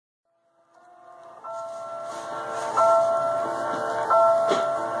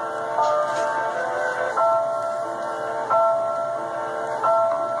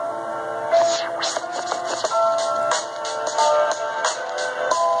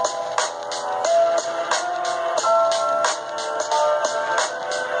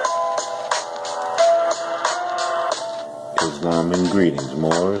Islam and greetings,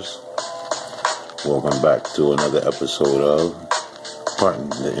 Moors. Welcome back to another episode of Pardon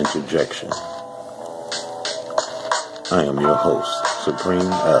the Interjection. I am your host, Supreme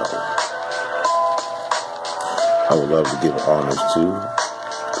L. I would love to give honors to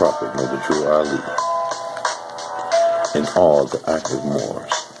Prophet Noble True Ali and all the active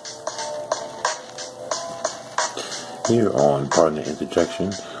Moors. Here on Pardon the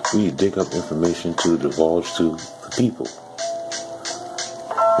Interjection, we dig up information to divulge to the people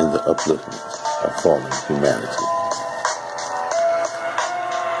in the upliftment of fallen humanity.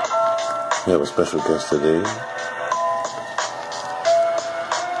 We have a special guest today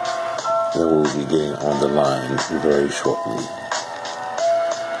that will be getting on the line very shortly.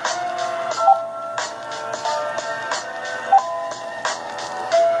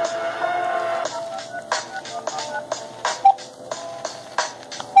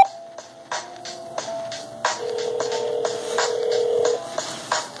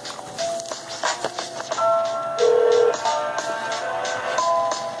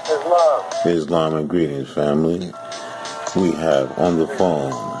 Islam and greetings, family. We have on the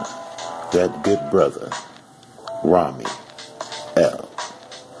phone that good brother, Rahme'el El.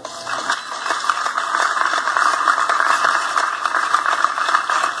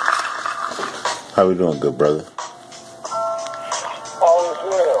 How we doing, good brother? All is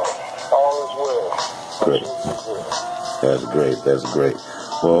well. All is well. Great. That's great.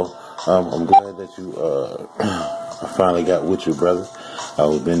 Well, I'm glad that you I finally got with you, brother.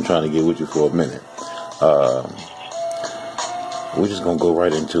 I've been trying to get with you for a minute. We're just going to go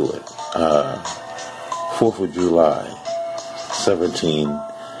right into it. 4th of July,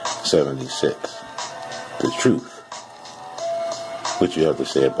 1776. The truth. What you have to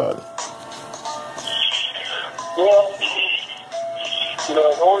say about it? Well, in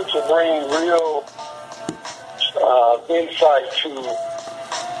order to bring real insight to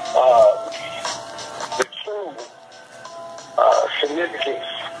the true significance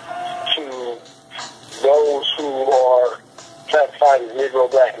to those who are classified as Negro,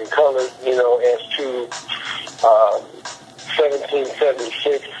 Black, and Colored, as to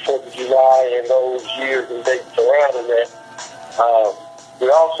 1776, 4th of July, and those years and dates surrounding that. We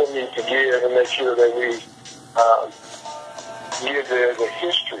also need to give and make sure that we give the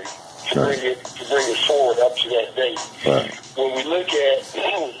history to bring it forward up to that date. Right. When we look at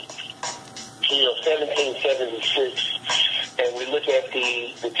 1776, and we look at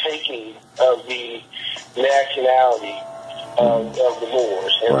the taking of the nationality of the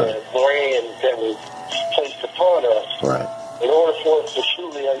Moors and the brand that was placed upon us, in order for us to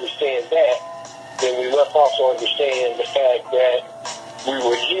truly understand that, then we must also understand the fact that we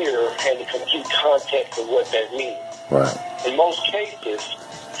were here and the complete context of what that means. Right. In most cases,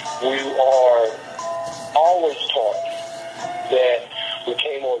 we are always taught that we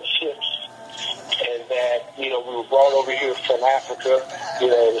came on ships and that, we were brought over here from Africa,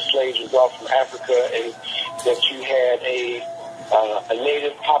 the slaves were brought from Africa, and that you had a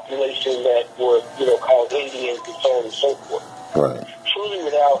native population that were, called Indians and so on and so forth. Right. Truly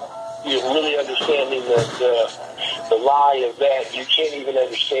without really understanding the lie of that, you can't even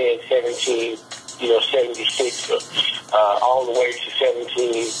understand 76 all the way to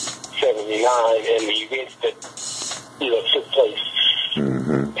 1779 and the events that, took place.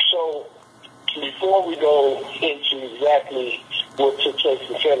 Mm-hmm. So, before we go into exactly what took place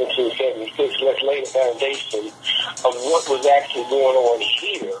in 1776, let's lay the foundation of what was actually going on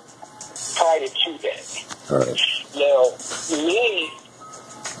here prior to that. All right. Now, many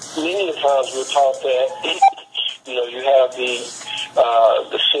times we're taught that, you have the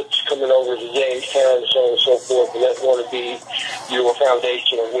ships coming over to Jamestown and so on and so forth, and that's going to be your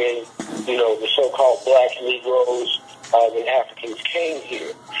foundation of when, the so-called black Negroes and Africans came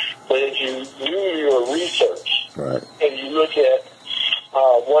here. But as you do your research, and you look at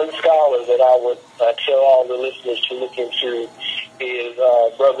one scholar that I would tell all the listeners to look into is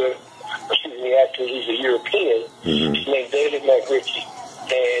actually he's a European, named David McRitchie.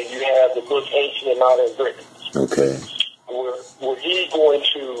 And you have the book Ancient and Modern Britain. Okay. Where he's going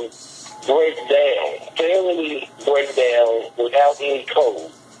to thoroughly break down without any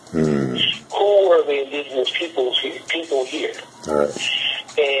code, who are the indigenous people here. All right.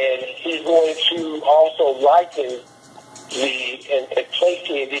 And he's going to also liken and place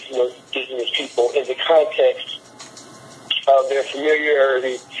the indigenous people in the context of their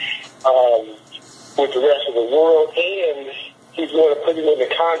familiarity with the rest of the world, and he's going to put it in the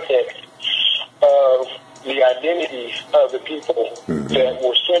context of the identities of the people that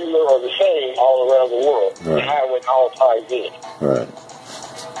were similar or the same all around the world, and how it all ties in. Right.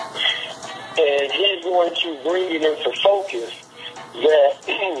 And he's going to bring it into focus that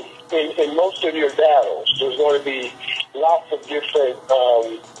in most of your battles, there's going to be lots of different,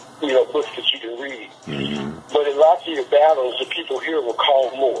 books that you can read. Mm-hmm. But in lots of your battles, the people here were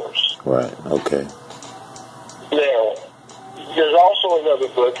called Moors. Right. Okay. Now, there's also another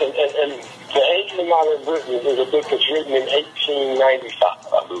book, and The Age of Modern Britain is a book that's written in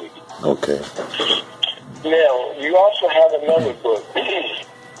 1895, I believe. Okay. Now, you also have another book that is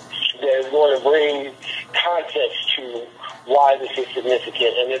going to bring context to why this is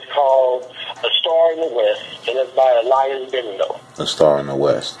significant, and it's called A Star in the West, and it's by Elias Benno. A Star in the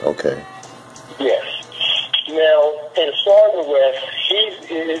West. Okay. Yes. Now, in A Star in the West,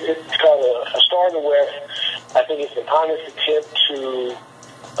 it's called A Star in the West. I think it's an honest attempt to,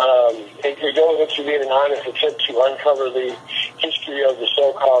 it goes into being an honest attempt to uncover the history of the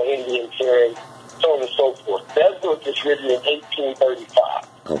so-called Indians here and so on and so forth. That book is written in 1835.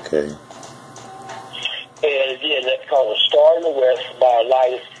 Okay. And again, that's called A Star in the West by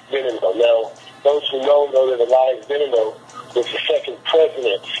Elias Benno. Now, those who know that Elias Benno was the second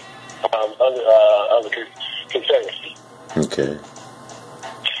president of the Confederacy. Okay.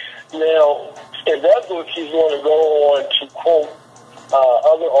 Now, in that book, he's going to go on to quote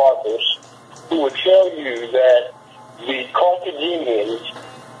other authors who would tell you that the Carthaginians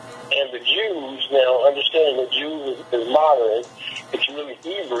and the Jews, now understanding that Jews is modern, it's really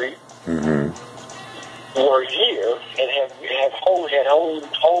Hebrew, were here and had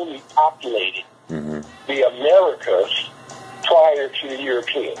wholly populated the Americas prior to the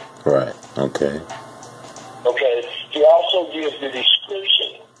European. Right. Okay. Okay. He also gives the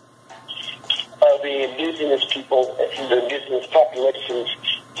description of the indigenous people, the indigenous populations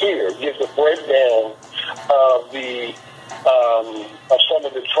here. Gives a breakdown of the of some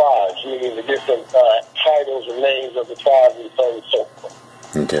of the tribes, meaning the different titles and names of the tribes and so on and so forth.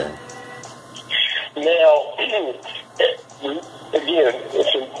 Okay. Now, again,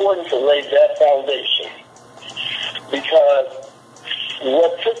 it's important to lay that foundation because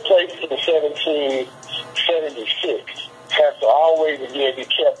what took place in 1776 has to always, again, be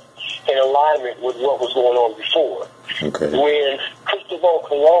kept in alignment with what was going on before. Okay. When Cristobal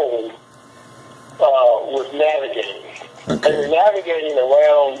Colon was navigating. Okay. And was navigating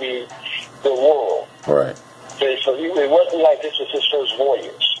around the world. Right. Okay, so it wasn't like this was his first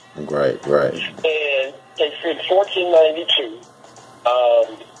voyage. Right, right. And in 1492,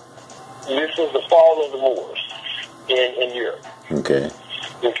 this was the fall of the Moors in Europe. Okay.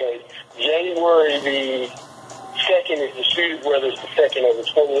 Okay. January the 2nd is disputed whether it's the 2nd or the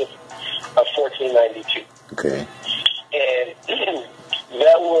 20th of 1492. Okay. And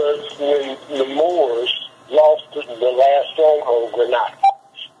that was when the Moors lost the last stronghold, Granada.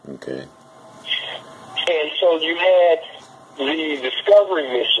 Okay. And so you had the discovery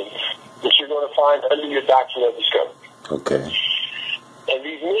missions that you're going to find under your doctrine of discovery. Okay. And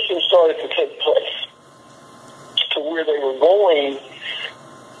these missions started to take place to where they were going.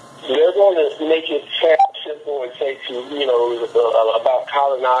 They're going to make it sound simple and say about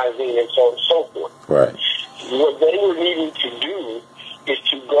colonizing and so on and so forth. Right. What they were needing to do is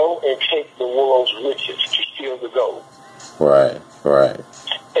to go and take the world's riches, to steal the gold. Right, right.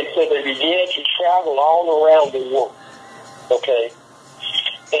 And so they began to travel all around the world, okay,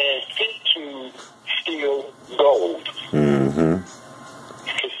 and seek to steal gold, to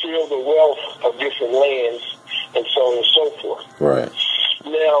steal the wealth of different lands, and so on and so forth. Right.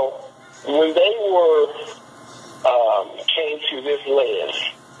 Now, when they came to this land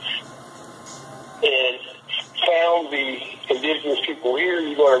and found the indigenous people here,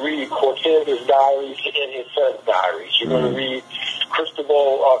 you're going to read Cortez's diaries and his son's diaries. You're going to read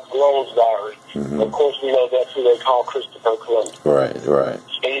Cristobal Colon's diary. Of course, we know that's who they call Cristobal Colon. Right, right.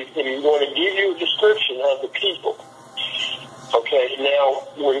 And he's going to give you a description of the people. Okay, now,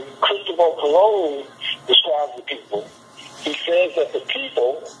 when Cristobal Colon describes the people, he says that the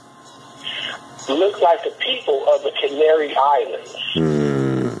people look like the people of the Canary Islands.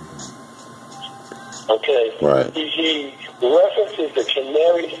 Okay. Right. He references the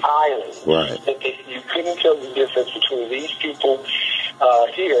Canary Islands. Right. You couldn't tell the difference between these people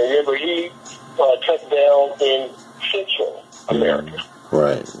here. Remember, he touched down in Central America.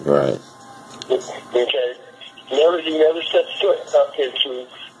 Right, right. Okay. He never set foot up into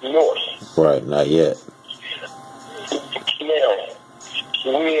North. Right, not yet. Now,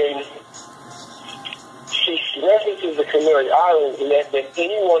 when he references the Canary Islands, and that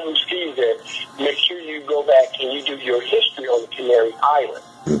anyone who sees that, make sure you go back and you do your history on the Canary Islands.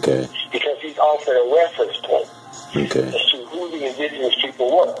 Okay. Because he's offered a reference point as to who the indigenous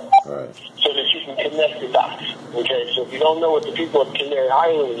people were. Right. So that you can connect the dots. Okay, so if you don't know what the people of Canary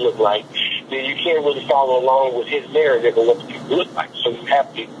Islands look like, then you can't really follow along with his narrative of what the people look like. So you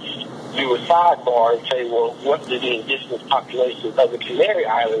have to do a sidebar and say, well, what do the indigenous populations of the Canary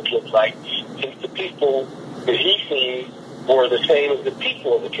Islands look like, since the people that he seen were the same as the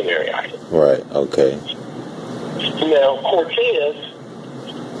people of the Canary Islands. Right, okay. Now, Cortez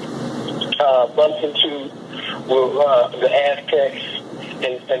bumped into the Aztecs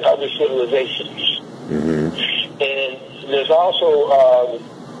and other civilizations. Mm-hmm. And there's also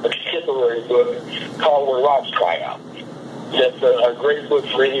a contemporary book called When Rocks Cry Out. That's a great book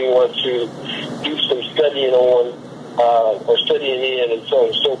for anyone to do some studying on, or studying in, and so on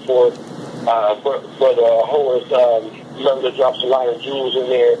and so forth. But Horace Lumley drops a lot of jewels in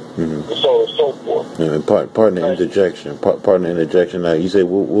there, and so on and so forth. And pardon the interjection. Pardon the interjection. Now, you say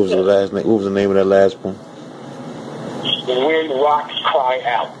what was the last name? What was the name of that last one? When Rocks Cry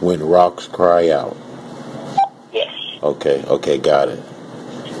Out. When Rocks Cry Out. Yes. Okay, got it.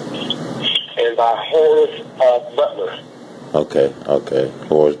 And by Horace Butler. Okay,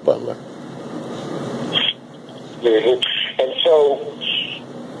 Horace Butler. Mm-hmm. And so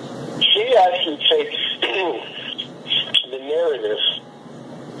she actually takes the narrative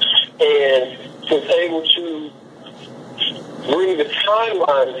and was able to bring the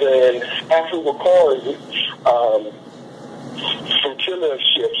timelines in after Wakari from killing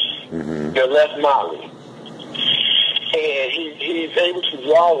ships that left Mali. And he's able to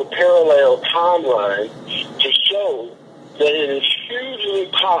draw the parallel timeline to show that it is hugely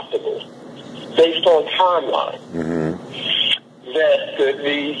possible, based on timeline, that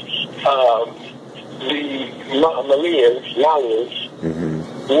the Malians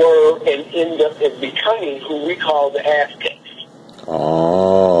were and end up becoming who we call the Aztecs.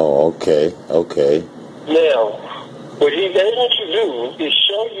 Oh, okay. Now, what he's able to do is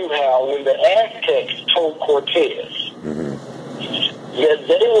show you how when the Aztecs told Cortez that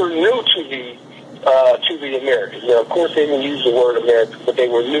they were new to the Americas. Now, of course, they didn't use the word America, but they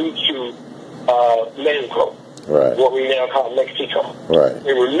were new to Mexico, right? What we now call Mexico. Right.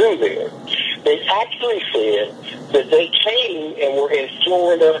 They were new there. They actually said that they came and were in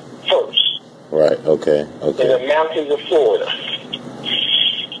Florida first. Right. Okay. In the mountains of Florida.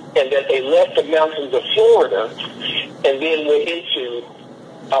 And that they left the mountains of Florida and then went into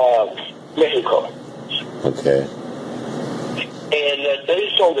Mexico. Okay. And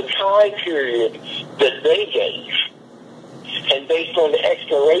based on the time period that they gave, and based on the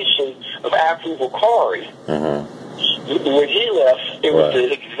exploration of Abu Bakari, when he left, it was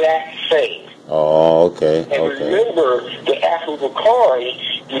the exact same. Oh, okay. And remember that Abu Bakari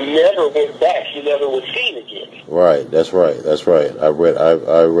never went back. He never was seen again. Right. That's right. I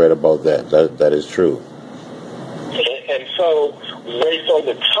read about that. That is true. And so, based on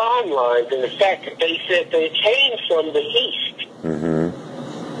the timelines and the fact that they said they came from the east.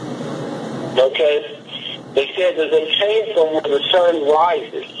 Okay? They said that they came from where the sun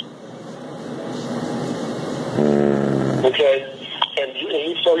rises. Okay? And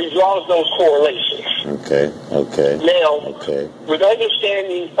so he draws those correlations. Okay. Now, with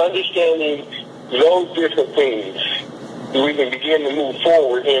understanding those different things, we can begin to move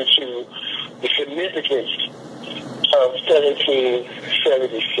forward into the significance of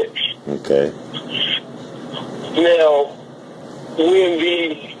 1776. Okay. Now, when the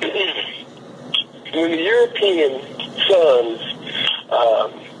European sons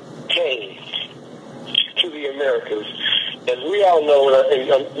came to the Americas, as we all know,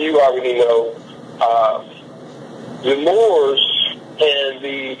 and you already know, the Moors and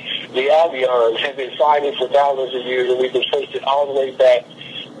the Albions have been fighting for thousands of years, and we can trace it all the way back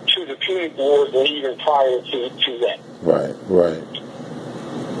to the Punic Wars and even prior to that. Right.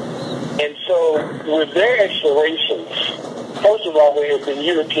 And so, with their explorations, first of all, there have been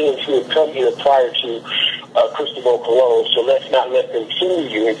Europeans who have come here prior to Cristobal Colon, so let's not let them fool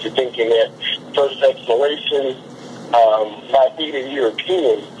you into thinking that first exploration by even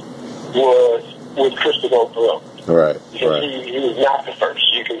Europeans was with Cristobal Colon. Right. Because he was not the first.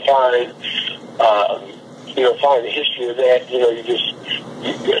 You can find, find the history of that. You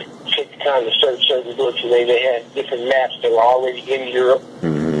take the time to search certain books, and they had different maps that were already in Europe.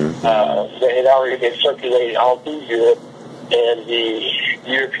 That had already been circulated all through Europe, and the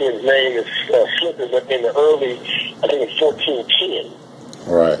European's name is slipping, but in the early, I think it's 1410.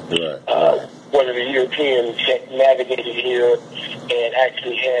 Right. One of the Europeans had navigated here and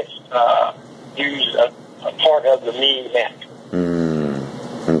actually had used a part of the mean map.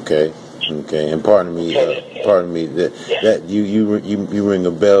 Okay. And pardon me. That you ring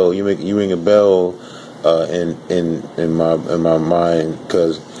a bell. You ring a bell in my mind,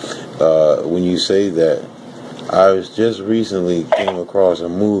 because when you say that, I was just recently came across a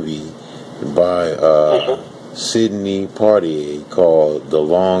movie, by Sidney Poitier called The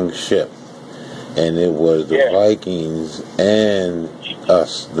Long Ship. And it was the Vikings and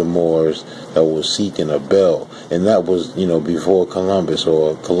us, the Moors, that was seeking a bell. And that was, before Columbus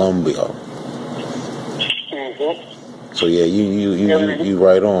or Columbia. Mm-hmm. So yeah, you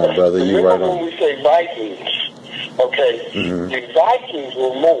right on, brother. You right on. When we say Vikings, okay, the Vikings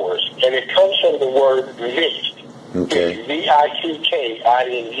were Moors, and it comes from the word Vik. Okay.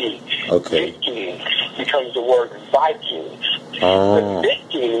 Vikking. Okay. Vikings becomes the word Vikings. Oh. The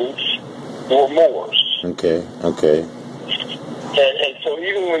Vikings were Moors. Okay. And so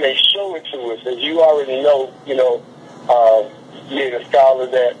even when they show it to us, as you already know, being a scholar,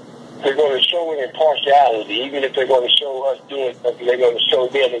 that they're going to show it in partiality. Even if they're going to show us doing something, they're going to show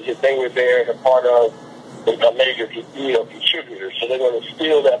them as if they were there and a part of a major, contributor. So they're going to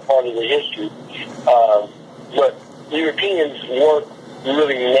steal that part of the history. But Europeans weren't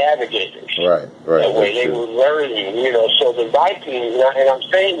really navigators. Right. That way. They were learning, So the Vikings, and I'm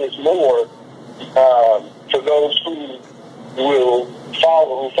saying this more for those who will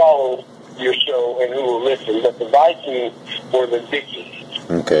follow your show and who will listen, but the Vikings were the Vikings.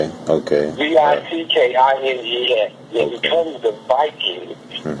 Okay. Vikings. They become the Vikings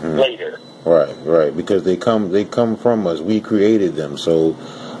later. Right. Because they come from us. We created them. So,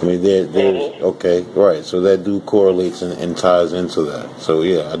 I mean, they're okay. Right. So that do correlates and ties into that. So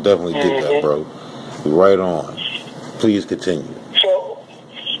yeah, I definitely get that, bro. Right on. Please continue.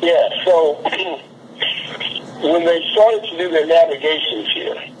 So when they started to do their navigations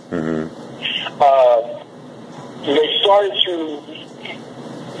here, they started to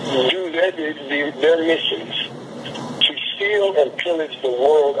do their missions to steal and pillage the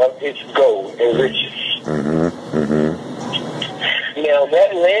world of its gold and riches. Now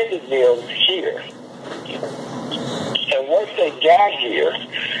that landed them here, and once they got here,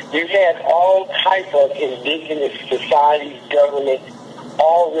 you had all type of indigenous societies, government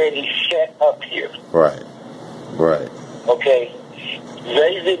already set up here. Right. Okay?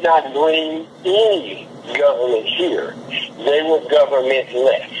 They did not bring any government here. They were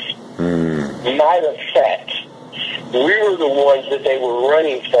government-less. Matter of fact, we were the ones that they were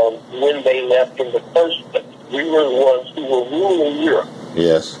running from when they left in the first place. We were the ones who were ruling Europe.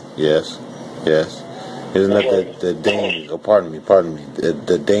 Yes. Isn't that the Danes? Oh, pardon me.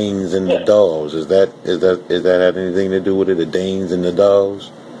 The Danes and the dogs. Is that have anything to do with it? The Danes and the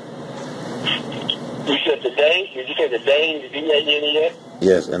dogs. You said the Danes? Did you say the Danes? D-A-N-E-S?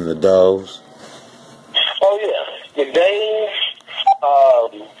 Yes, and the dogs. Oh yeah, the Danes,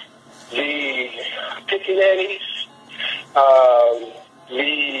 the Piccaninnies,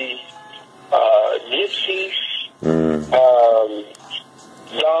 the Gypsies,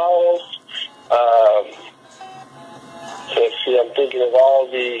 dolls. Let's see, I'm thinking of all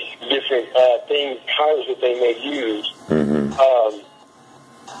the different terms that they may use.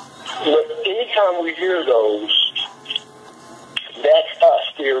 But anytime we hear those, that's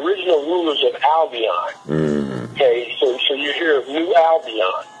us, the original rulers of Albion. Okay, so you hear of New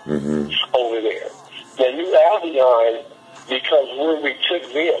Albion over there. The New Albion, because where we took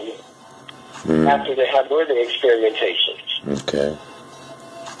them after the Hebridean experimentations. Okay.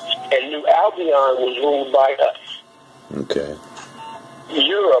 And New Albion was ruled by us. Okay.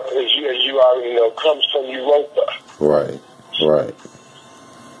 Europe, as you already know, comes from Europa. Right.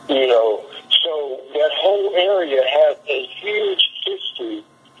 So that whole area has a huge history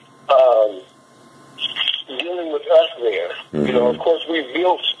dealing with us there. Of course, we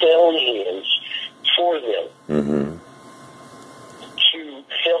built Stonehenge for them to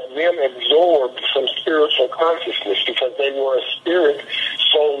help them absorb some spiritual consciousness because they were a spirit,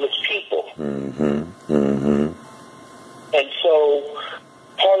 soulless people. And so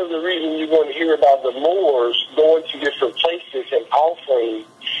part of the reason you're going to hear about the Moors going to different places and offering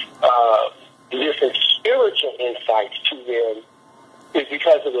different spiritual insights to them is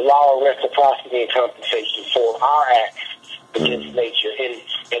because of the law of reciprocity and compensation for our acts against nature and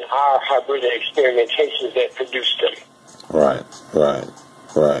our hybrid experimentations that produce them. Right.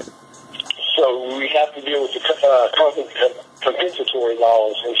 So we have to deal with the compensatory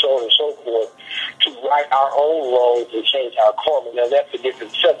laws and so on and so forth to right our own wrongs and change our karma. Now that's a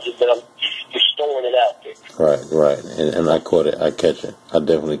different subject, but I'm just throwing it out there. Right. And I caught it. I catch it. I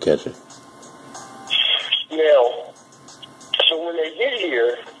definitely catch it. Now, so when they get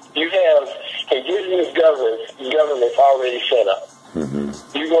here, you have indigenous governments already set up.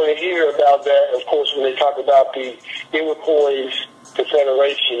 You're going to hear about that, of course, when they talk about the Iroquois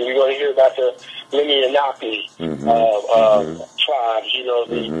Confederation. You're going to hear about the Lenape tribes, you know,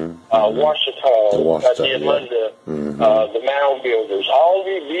 the Washita, the Amunda, the Mound Builders. All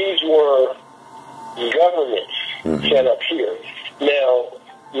these were governments set up here. Now,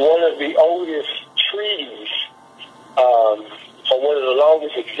 one of the oldest treaties, or one of the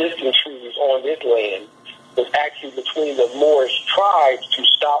longest existing treaties on this land, was actually between the Moorish tribes to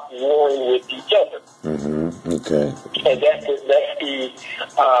stop warring with each other. Okay. And that's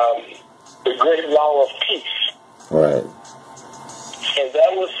the Great Law of Peace. Right. And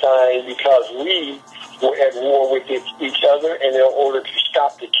that was signed because we were at war with each other, and in order to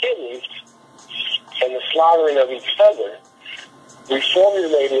stop the killings and the slaughtering of each other, we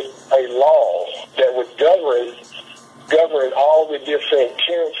formulated a law that would govern all the different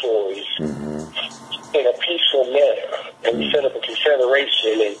territories in a peaceful manner. And we set up a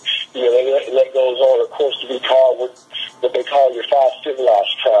confederation, and that goes on, of course, to be called what they call your 5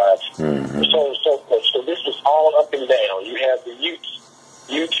 civilized tribes, and so on and so forth. So this is all up and down. You have the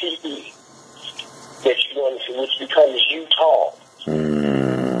UTE, that you're going to see, which becomes Utah.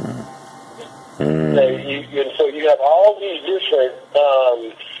 And so you have all these different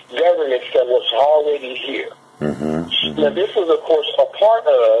governments that was already here. Now, this was, of course, a part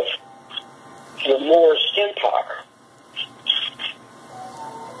of the Moorish Empire.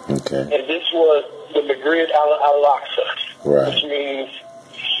 Okay. And this was the Maghrib al-Aqsa, right, which means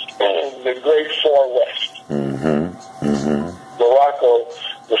the Great Far West. Morocco,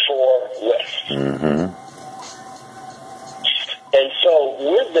 the Far West. And so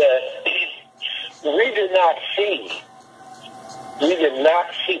with that, we did not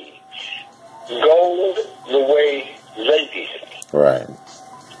see gold the way they did. Right.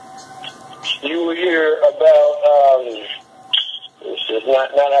 You will hear about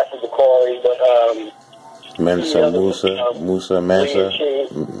not Africa Quarry, but Mansa Musa.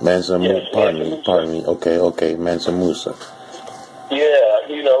 Yeah,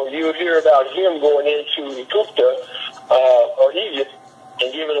 you would hear about him going into Egypt or Egypt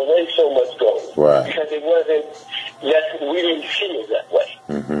and giving away so much gold, right? Because it wasn't we didn't see it that way.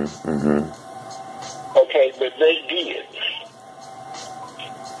 Okay, but they did.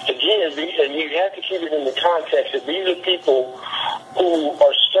 Again, and you have to keep it in the context that these are people who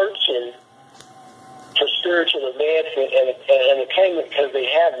are searching for spiritual advancement and attainment because they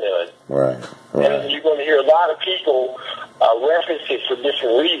have none. Right. And you're going to hear a lot of people reference it for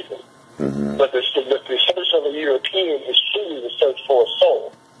different reasons. But the search of a European is truly the search for a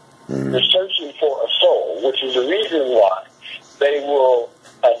soul. They're searching for a soul, which is the reason why they will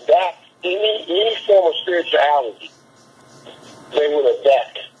adapt any form of spirituality. They will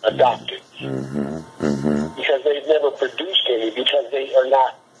adopt it. Because they've never produced any, because they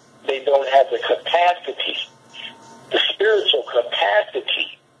don't have the capacity, the spiritual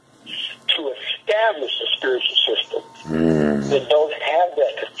capacity to establish a spiritual system. They don't have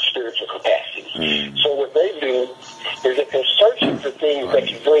that spiritual capacity. So what they do is that they're searching for things that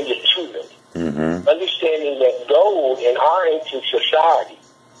can bring it to them. Understanding that gold in our ancient society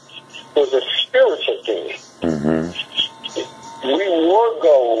was a spiritual thing. We wore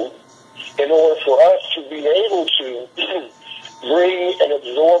gold in order for us to be able to bring and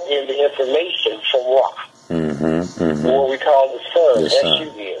absorb in the information from rock. What we call the sun.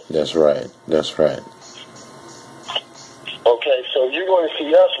 S-U-N. That's right. Okay, so you're going to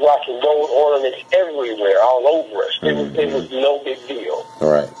see us rocking gold ornaments everywhere, all over us. It was no big deal.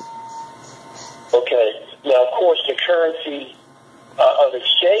 Right. Okay, now, of course, the currency of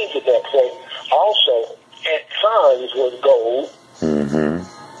exchange at that point also, at times, was gold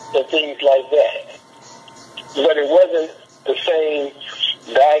and things like that. But it wasn't the same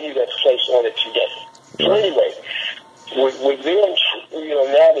value that's placed on it today. Right. So anyway, with them,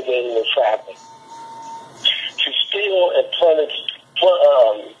 navigating and traveling, to steal and plunge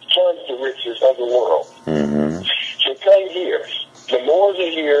the riches of the world. So come here. The Moors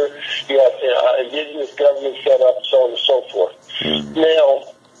are here. You have indigenous government set up, so on and so forth. Now,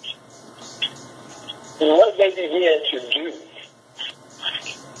 what they began to do.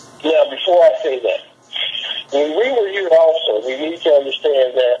 Now, before I say that, when we were here also, we need to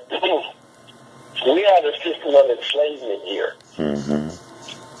understand that we had a system of enslavement here.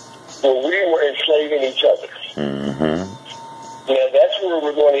 Where we were enslaving each other. Now, that's where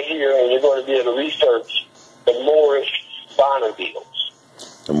we're going to hear, and you're going to be able to research the Moorish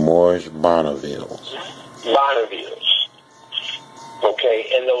Bonnevilles. The Moorish Bonnevilles. Okay,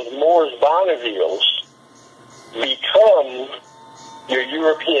 and those Moorish Bonnevilles become your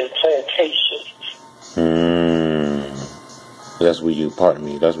European plantations. That's where you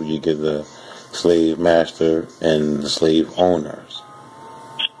get the slave master and the slave owners.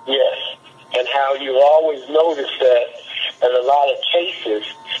 Yes, and how you always notice that in a lot of cases,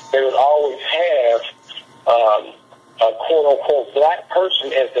 they would always have a quote-unquote black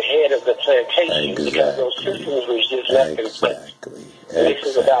person as the head of the plantation because those systems were just left in place. This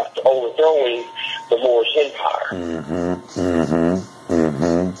is about overthrowing the Moorish Empire.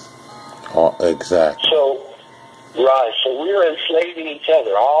 Oh, exactly. So we're enslaving each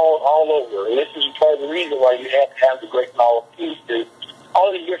other all over. And this is part of the reason why you have to have the Great Law of Peace, all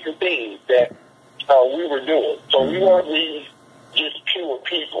these different things that we were doing. So we weren't these just pure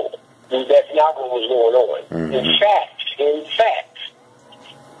people. That's not what was going on. In fact,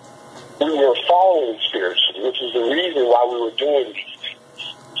 we were falling spiritually, which is the reason why we were doing these things.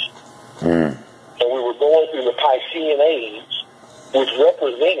 And we were going through the Piscean age, which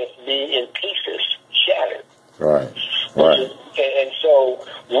represented being in pieces, shattered. Right. And so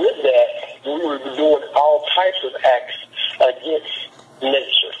with that, we were doing all types of acts against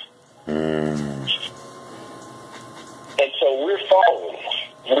nature. And so we're falling.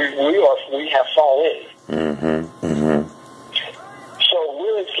 We have fallen. So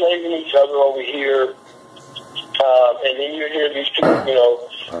we're enslaving each other over here. And then you hear these people,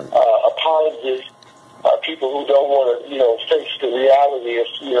 apologists, people who don't want to, face the reality of,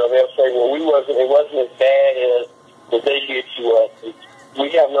 they'll say, well, it wasn't as bad as what they did to us. We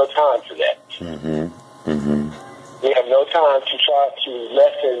have no time for that. We have no time to try to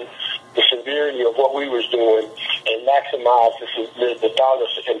lessen the severity of what we was doing and maximize the thought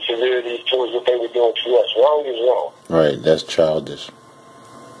and severity towards what they were doing to us. Wrong is wrong. Right, that's childish.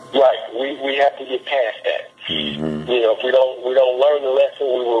 Right, we have to get past that. If we don't learn the lesson,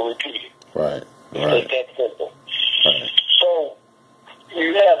 we will repeat it. Right. It's that simple. Right. So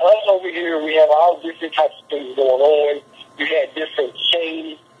you have us over here. We have all different types of things going on. You had different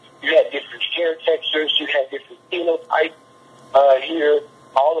shades. You had different hair textures. You had different phenotypes here,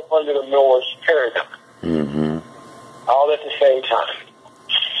 all up under the Moorish paradigm. All at the same time.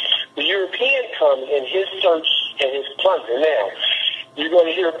 The European comes in his search and his plunder. Now, you're going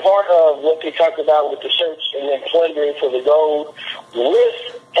to hear part of what they talk about with the search and then plundering for the gold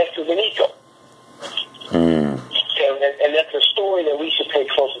with Estevanico. And that's a story that we should pay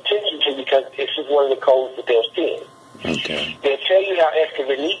close attention to because this is one of the codes that they'll steal. Okay. They'll tell you how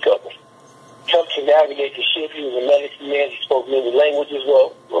Estevanico helped to navigate the ship. He was a medicine man. He spoke many languages.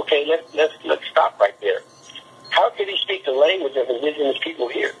 Well, okay, let's stop right there. How could he speak the language of indigenous people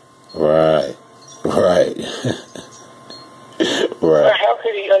here? Right. How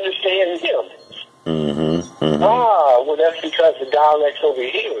could he understand him? Well, that's because the dialects over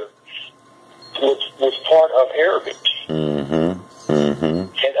here was part of Arabic and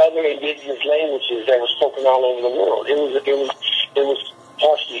other indigenous languages that were spoken all over the world. It was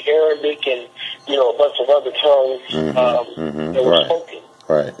partially Arabic and a bunch of other tongues that were spoken.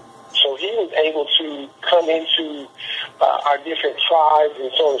 Right. So he was able to come into our different tribes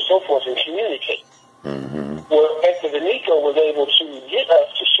and so on and so forth and communicate. Well, Estevanico was able to get us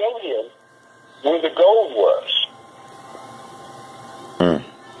to show him where the gold was.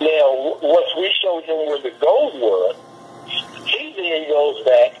 Now, once we showed him where the gold was, he then goes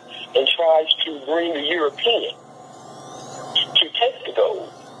back and tries to bring the European to take the gold.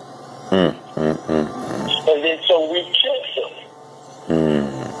 And then so we killed him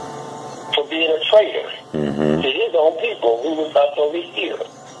for being a traitor to his own people who was up over here.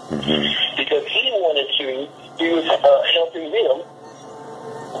 Because he was helping them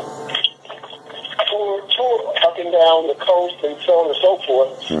up and down the coast and so on and so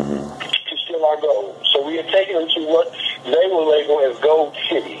forth to steal our gold. So we had taken them to what they were labeled as Gold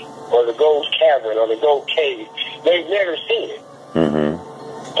City or the Gold Cavern or the Gold Cave. They've never seen it.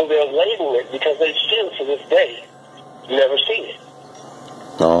 So they'll label it because they still to this day never seen it.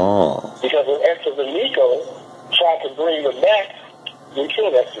 Oh. Because when Estevanico tried to bring them back, we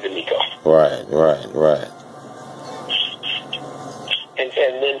killed Estevanico. Right. And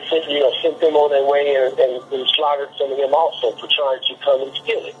then sent them on their way and slaughtered some of them also for trying to come and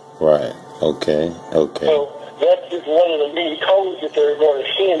steal it. Right. Okay. So that's just one of the many codes that they're going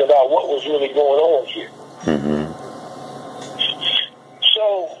to send about what was really going on here.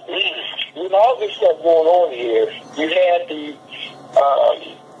 So with all this stuff going on here, you had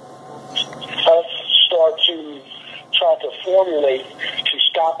us start to try to formulate to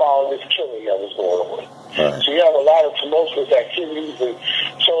stop all this killing that was going on. Right. So you have a lot of tumultuous activities and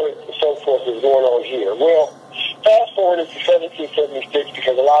so on and so forth is going on here. Well, fast forward to 1776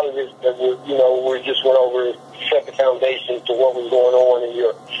 because a lot of this that we just went over set the foundation to what was going on in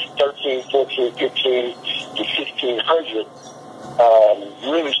your 13, 14, 15 to 1600.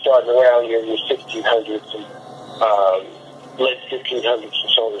 Really starting around here in the 1600s and late 1500s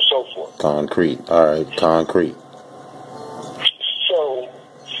and so on and so forth. Concrete. All right, concrete.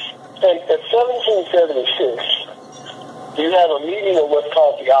 And at 1776, you have a meeting of what's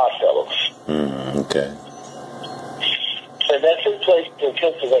called the Odd Fellows. Okay. And that took place in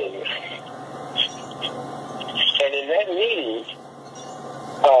Pennsylvania. And in that meeting,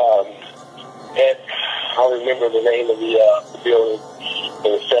 I'll remember the name of the building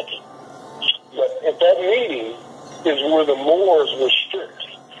in a second. But at that meeting is where the Moors were stripped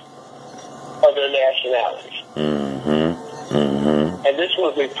of their nationality. And this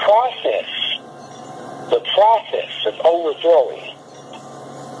was the process of overthrowing.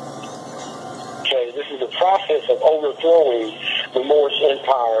 Okay, this is the process of overthrowing the Moorish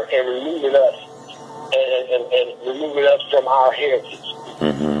Empire and removing us and removing us from our heritage,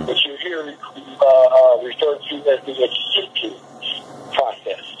 which you hear referred to as the extinction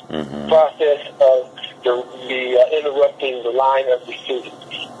process. Process of the interrupting the line of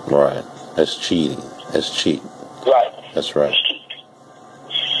descendants. Right. That's cheating. That's cheat. Right. That's right.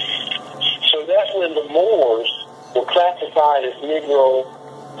 So that's when the Moors were classified as Negro,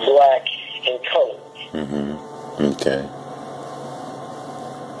 Black, and colored. Okay.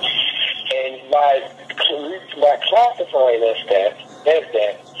 And by classifying us as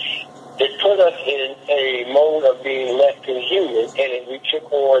that, it put us in a mode of being less than human, and we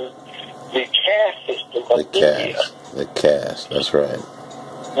took on the caste system of India. The caste. That's right.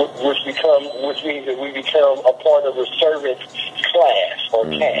 Which means that we become a part of the servant class or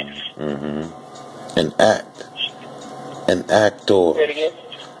caste. An actor. Say it again?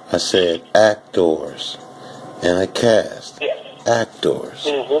 I said actors and a cast. Yes. Actors.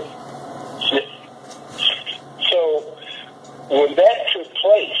 So when that took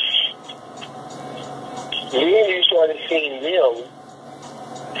place, then you started seeing them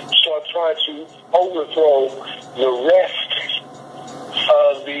start trying to overthrow the rest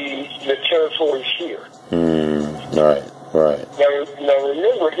of the territories here. Right. Now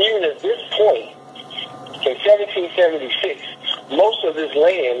remember, even at this point, in 1776, most of this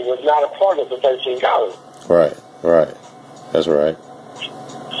land was not a part of the 13 colonies. Right. That's right.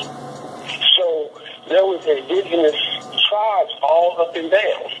 So there was indigenous tribes all up and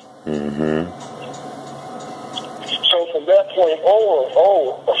down. So from that point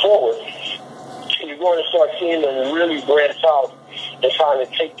forward, you're going to start seeing them really branch out and trying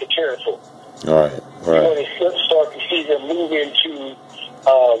to take the territory. Right. You're going to start to see them move into,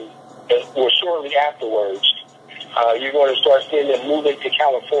 shortly afterwards, you're going to start seeing them moving to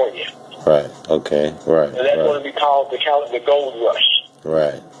California. Right. Okay. Right. And that's going to be called the Gold Rush.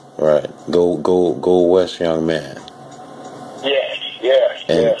 Right. Go west, young man. Yes.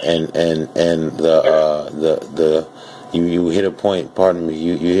 And the you hit a point. Pardon me.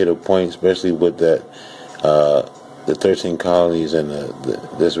 You hit a point, especially with that the 13 colonies and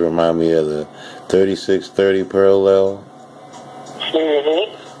this remind me of the 3630 parallel.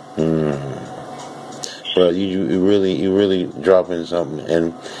 But you really dropping something.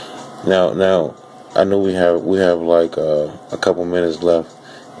 And now I know we have like a couple minutes left.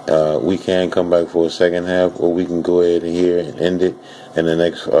 We can come back for a second half, or we can go ahead and here and end it in the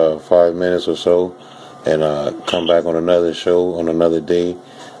next 5 minutes or so, and come back on another show on another day.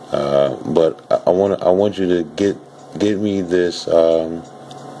 But I want you to get me this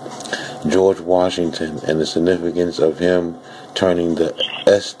George Washington and the significance of him turning the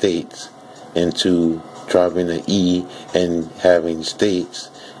estates into dropping the E and having states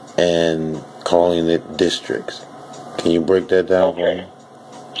and calling it districts. Can you break that down for me?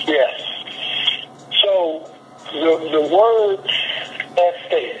 Yes. So the word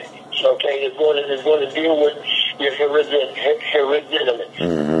estate, okay, is going to deal with your hereditament.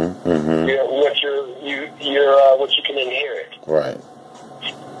 What you can inherit. Right.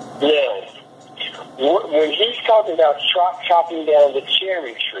 Now, when he's talking about chopping down the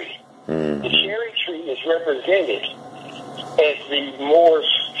cherry tree, the cherry tree is represented as the Moors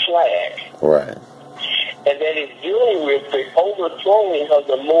flag. Right. And that is dealing with the overthrowing of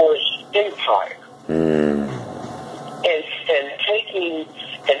the Moorish Empire. And taking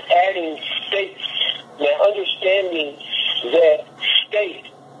and adding states. Now, understanding that state,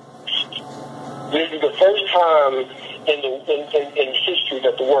 this is the first time in history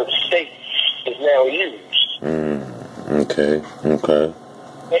that the word state is now used. Okay.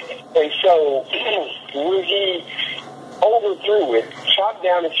 And so, when he overthrew it, chopped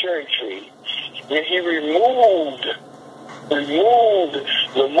down the cherry tree, when he removed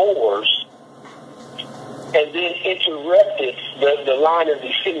the Moors, and then interrupted the line of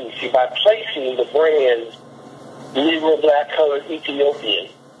descendancy by placing the brand Negro, Black, Colored, Ethiopian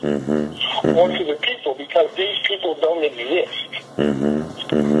onto the people, because these people don't exist. And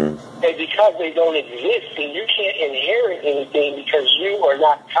because they don't exist, then you can't inherit anything, because you are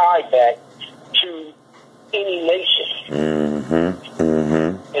not tied back to any nation.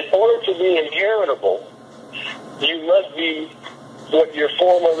 In order to be inheritable, you must be what your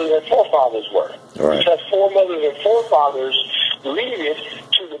foremothers and forefathers were. Right. Because foremothers and forefathers leave it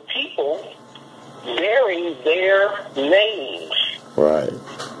to the people bearing their names. Right.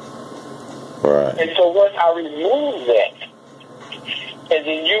 Right. And so once I remove that, and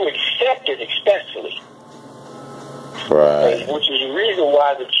then you accept it especially, right, which is the reason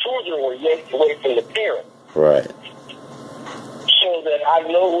why the children were yanked away from the parent. Right. So that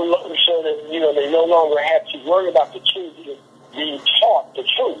they no longer have to worry about the children being taught the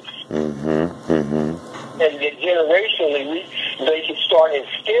truth. And that generationally, they can start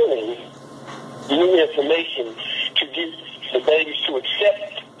instilling new information to get the babies to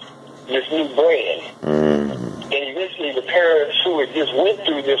accept this new brand. And eventually the parents who had just went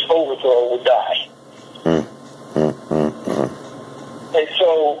through this overthrow would die. And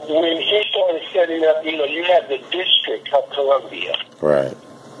so when he started setting up, you have the District of Columbia. Right.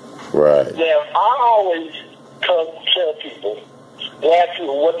 Right. Now, I always tell people, they ask me,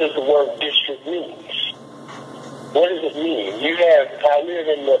 what does the word district mean? What does it mean? I live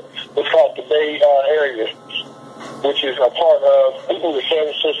in what's called the Bay Area, which is a part of the San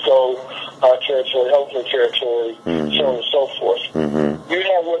Francisco territory, Oakland territory, so on and so forth. You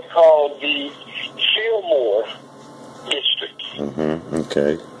have what's called the Fillmore District.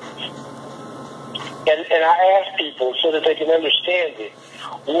 Okay. And I ask people so that they can understand it.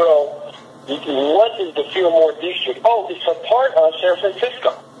 Well, what is the Fillmore District? Oh, it's a part of San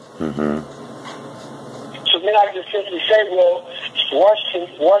Francisco. So then I just simply say, well,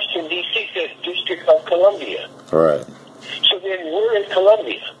 Washington, D.C. says District of Columbia. Right. So then we're in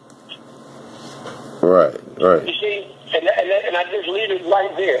Columbia. Right. Right. You see, and I just leave it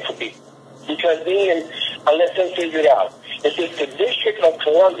right there for people. Because then I let them figure it out. If it's the District of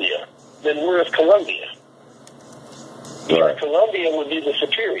Columbia, then where is Columbia? Because Columbia would be the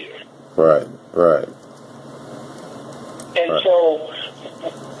superior. Right. Right. And so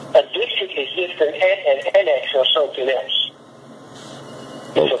a district is just an annex of something else.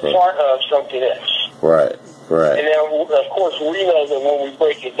 It's a part of something else. Right. Right. And now, of course, we know that when we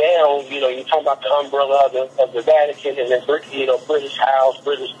break it down, you talk about the umbrella of the Vatican, and then British House,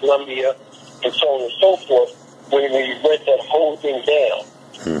 British Columbia, and so on and so forth. When you break that whole thing down,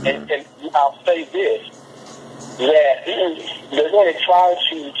 and I'll say this, that they're going to try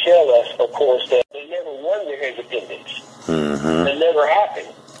to tell us, of course, that they never won their independence. It never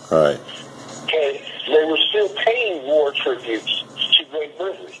happened. Right. Okay, they were still paying war tributes to Great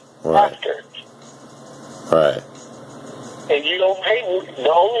Britain after. Right. And you don't pay,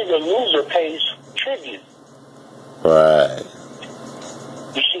 only the loser pays tribute. Right.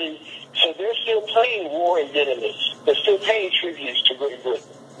 You see, so they're still paying war indemnities. They're still paying tributes to Great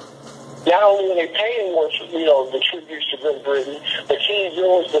Britain. Not only are they paying war, the tributes to Great Britain, but King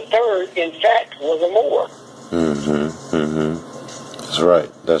George III, in fact, was a Moor. That's right.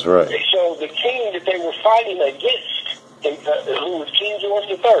 That's right. So the king that they were fighting against, who was King George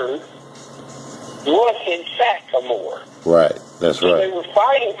III, was in fact a Moor. Right. That's so right. They were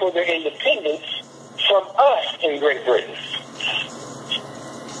fighting for their independence from us in Great Britain.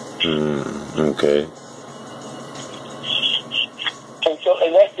 Okay.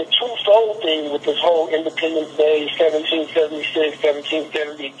 And that's the twofold thing with this whole Independence Day, 1776,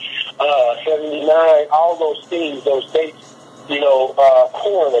 1770, 79, all those things, those dates,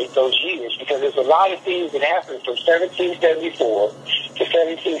 correlate those years, because there's a lot of things that happened from 1774 to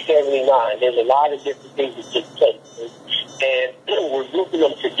 1779. There's a lot of different things that took place. And we're grouping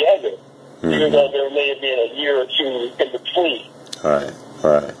them together, even though there may have been a year or two in between. Right.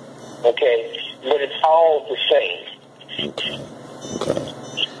 Right. Okay, but it's all the same. Okay.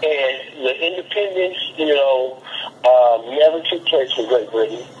 And the independence, never took place for Great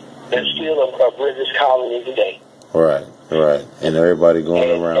Britain. They're still a British colony today. Right, right. And everybody going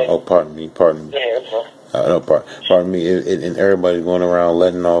around. Pardon me. No, pardon me. And everybody going around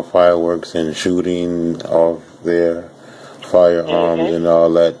letting off fireworks and shooting off their firearms and all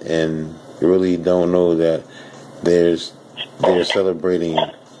that, and you really don't know that they're celebrating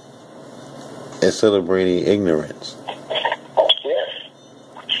ignorance. Yes.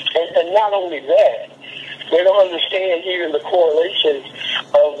 And not only that, they don't understand even the correlation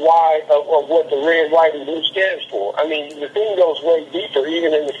of what the red, white, and blue stands for. I mean, the thing goes way deeper,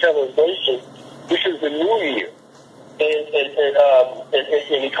 even in the celebration. This is the New Year in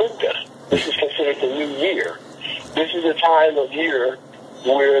Ikuta. This is considered the New Year. This is a time of year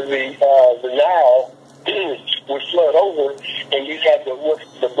where the Nile would flood over, and you had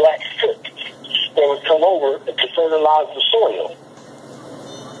the black soot that would come over to fertilize the soil.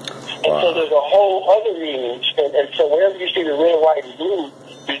 And so there's a whole other meanings. And so whenever you see the red, white, and blue,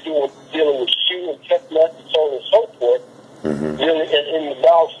 you're dealing with shoe and chestnut and so on and so forth. Really, in the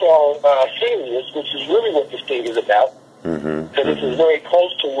Dog Star series, which is really what this thing is about. So this is very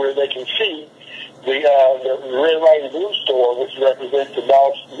close to where they can see the red, white, and blue store, which represents the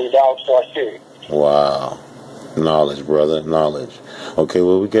Dog Star series. Wow. Knowledge, brother, knowledge. Okay,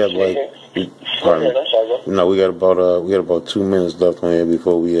 well, we got like... No, we got about 2 minutes left on here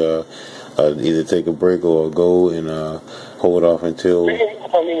before we either take a break or go and hold off until... We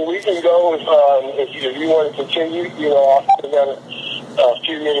can go if you want to continue. I've still got a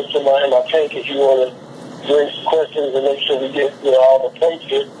few minutes in my tank if you want to bring some questions and make sure we get all the points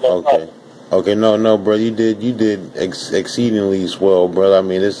here. Okay. Okay, no, bro, you did exceedingly swell, brother. I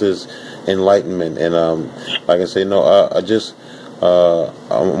mean, this is enlightenment, and like I say, I'm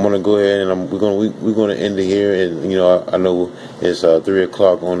gonna go ahead and we're gonna end it here, and I know it's 3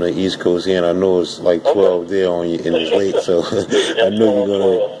 o'clock on the East Coast here, and I know it's like 12 there on you, and it's late, so I know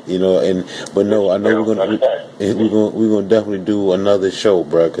you're gonna, I know we're gonna definitely do another show,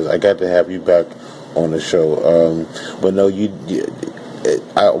 bro, because I got to have you back on the show. But no,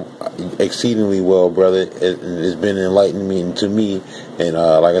 exceedingly well, brother. It's been enlightening to me, and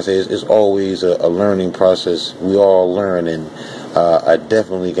like I say, it's always a learning process. We all learn, and I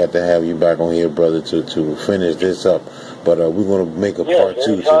definitely got to have you back on here, brother, to finish this up. But we're going to make a part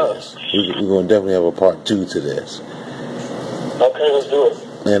 2 to this. We're going to definitely have a part 2 to this. Okay, let's do it.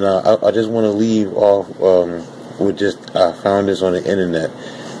 And I just want to leave off with I found this on the internet,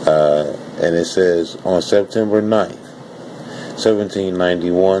 and it says, on September 9th,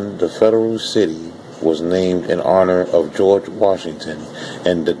 1791, the federal city was named in honor of George Washington,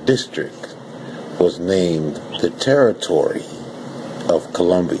 and the district was named the Territory of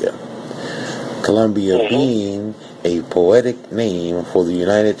Columbia. Columbia being a poetic name for the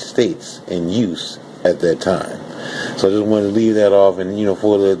United States in use at that time. So I just wanted to leave that off, and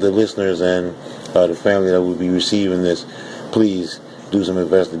for the listeners and the family that will be receiving this, please do some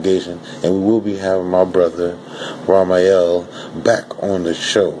investigation, and we will be having my brother Rahme'el back on the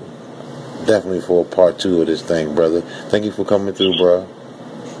show, definitely for part 2 of this thing, brother. Thank you for coming through, bro.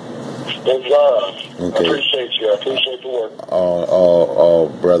 Thank God. Okay. I appreciate you. I appreciate the work. Oh,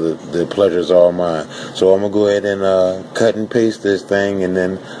 brother, the pleasure's all mine. So I'm gonna go ahead and cut and paste this thing, and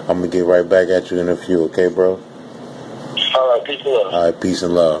then I'm gonna get right back at you in a few. Okay, bro? All right. Peace and love. All right. Peace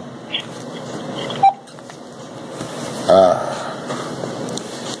and love.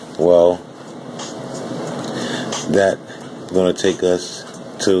 Well, that's going to take us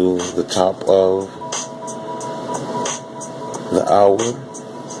to the top of the hour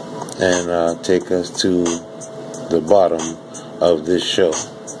and take us to the bottom of this show.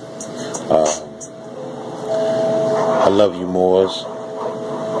 I love you, Moors.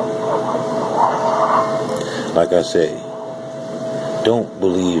 Like I say, don't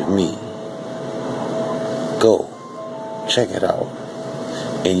believe me. Go, check it out,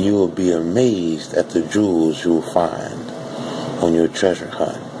 and you will be amazed at the jewels you will find on your treasure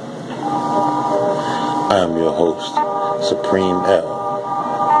hunt. I am your host, Supreme L.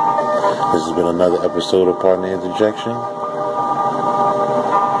 This has been another episode of Partner Interjection.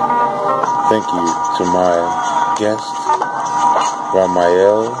 Thank you to my guest,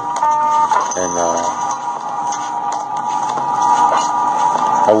 Rahme'el, and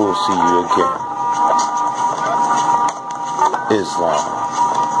I will see you again. Islam,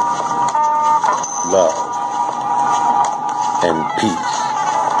 love, and peace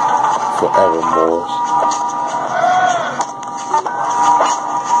forevermore.